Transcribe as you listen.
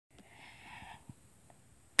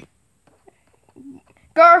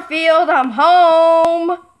Garfield, I'm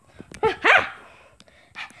home.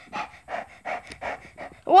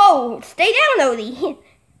 Whoa, stay down, Odie.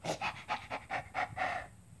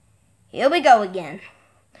 Here we go again.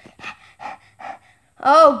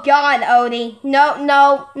 Oh, God, Odie.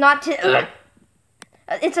 No, not to...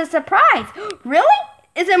 It's a surprise. Really?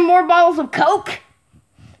 Is it more bottles of Coke?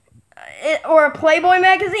 Or a Playboy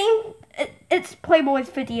magazine? It's Playboy's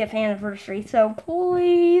 50th anniversary, so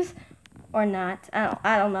please... Or not.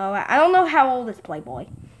 I don't know. I don't know how old is Playboy.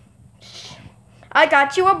 I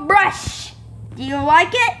got you a brush. Do you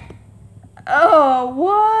like it? Oh,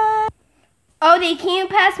 what? Odie, can you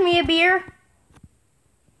pass me a beer?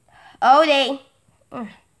 Odie.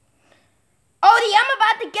 Odie, I'm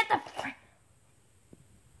about to get the...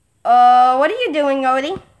 what are you doing,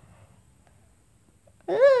 Odie?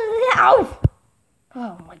 Ow!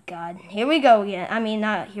 Oh, my God. Here we go again. I mean,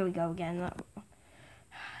 not here we go again.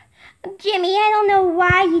 Jimmy, I don't know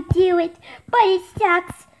why you do it, but it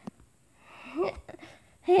sucks.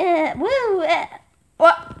 Woo!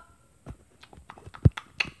 What?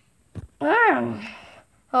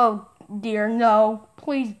 Oh, dear, no.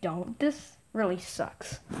 Please don't. This really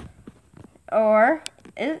sucks. Or,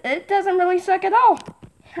 it doesn't really suck at all.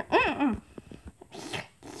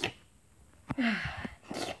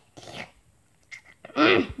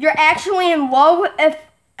 You're actually in love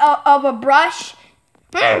of a brush?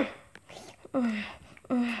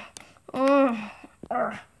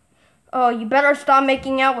 Oh, you better stop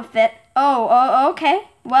making out with it. Oh, okay.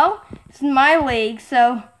 Well, it's my league,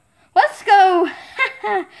 so let's go.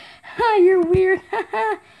 You're weird.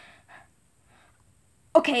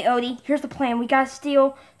 Okay, Odie, here's the plan. We gotta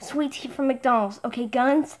steal sweet tea from McDonald's. Okay,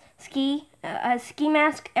 guns, ski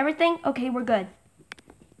mask, everything. Okay, we're good.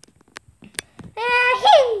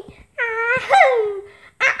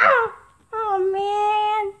 Oh,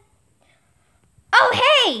 man. Oh,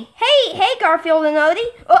 hey, Garfield and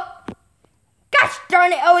Odie. Oh, gosh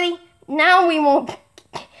darn it, Odie. Now we won't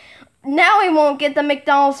get the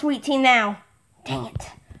McDonald's sweet tea now. Dang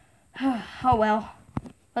it. Oh, well.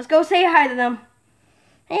 Let's go say hi to them.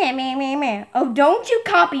 Oh, don't you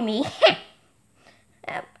copy me.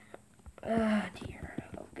 Oh, dear.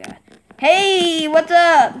 Oh, God. Hey, what's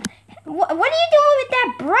up? What are you doing with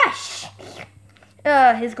that brush?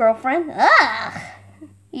 His girlfriend. Ugh.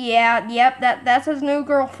 Yeah, yep, that's his new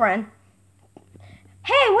girlfriend.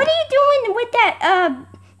 Hey, what are you doing with that,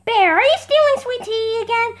 bear? Are you stealing sweet tea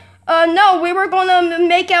again? No, we were gonna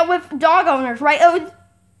make out with dog owners, right, Odie?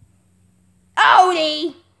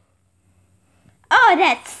 Oh,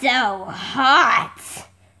 that's so hot.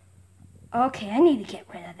 Okay, I need to get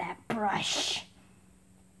rid of that brush.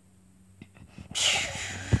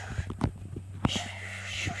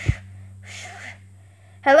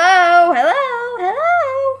 Hello.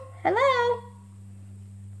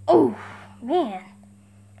 Oh, man.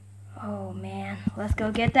 Oh, man. Let's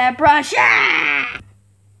go get that brush. Ah!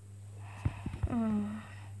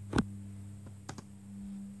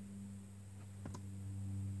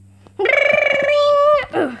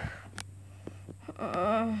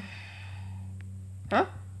 Huh?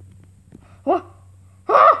 What?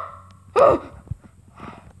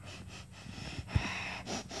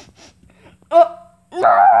 Oh,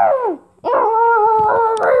 no!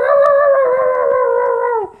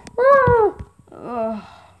 Oh,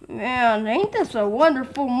 man, ain't this a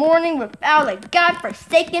wonderful morning without a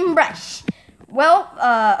godforsaken brush? Well,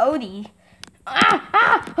 Odie.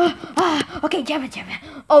 Okay, Jabba.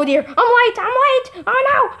 Oh, dear, I'm late. Oh,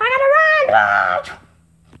 no, I gotta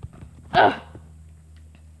run.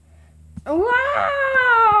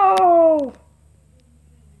 Wow!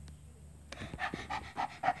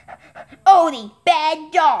 Odie,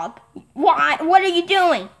 bad dog. Why? What are you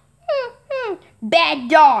doing? Bad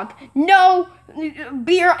dog. No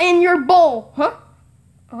beer in your bowl. Huh?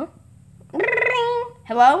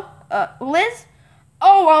 Hello? Liz?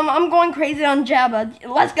 Oh, I'm going crazy on Jabba.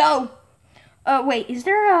 Let's go. Wait, is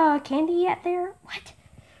there candy yet there? What?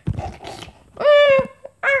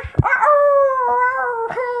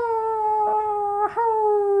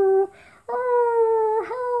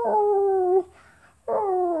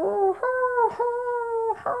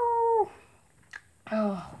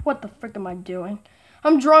 Oh, what the frick am I doing?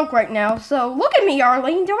 I'm drunk right now, so look at me,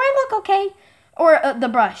 Arlene. Do I look okay? Or the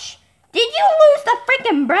brush. Did you lose the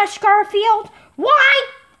freaking brush, Garfield? Why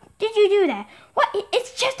did you do that? What?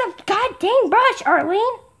 It's just a goddamn brush,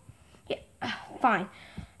 Arlene. Yeah, fine.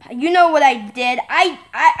 You know what I did.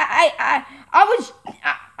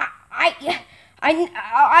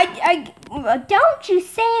 Don't you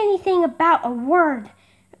say anything about a word.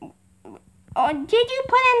 Did you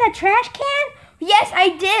put in the trash can? Yes,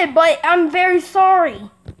 I did, but I'm very sorry.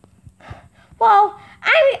 Well,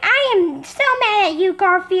 I am so mad at you,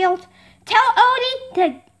 Garfield. Tell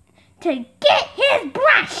Odie to get his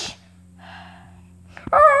brush.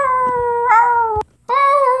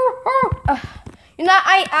 You know,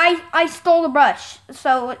 I stole the brush,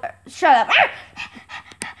 so shut up.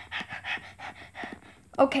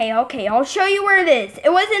 Okay, I'll show you where it is.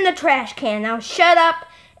 It was in the trash can. Now shut up,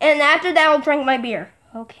 and after that I'll drink my beer.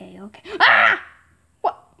 Okay. Ah!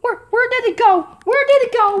 What? Where did it go? Where did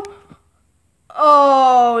it go?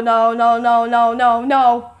 Oh, no.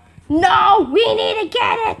 No, we need to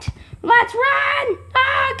get it. Let's run.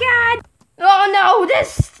 Oh, God. Oh, no,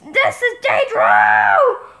 this is dangerous.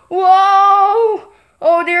 Whoa.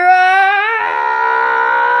 Oh, dear.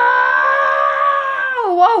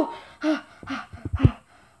 Whoa.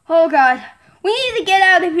 Oh, God. We need to get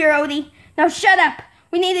out of here, Odie. Now shut up.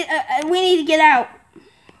 We need to get out.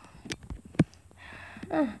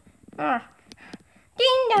 Ding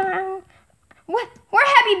dong. Where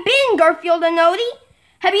have you been, Garfield and Odie?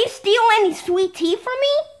 Have you stolen any sweet tea from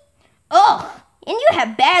me? Ugh, and you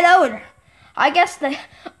have bad odor. I guess the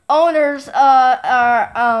owners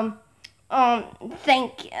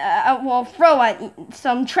will throw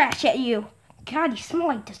some trash at you. God, you smell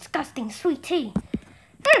like disgusting sweet tea.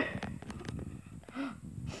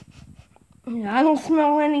 I don't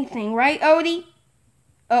smell anything, right, Odie?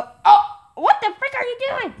 Oh, what the frick are you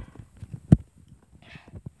doing?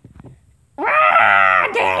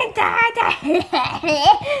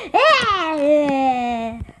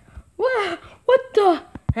 What the?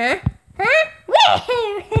 Huh?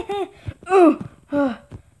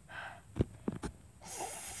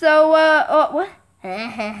 So, what?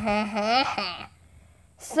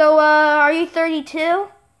 So, are you 32?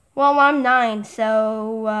 Well, I'm 9,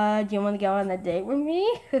 so, do you want to go on a date with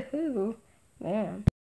me? Man.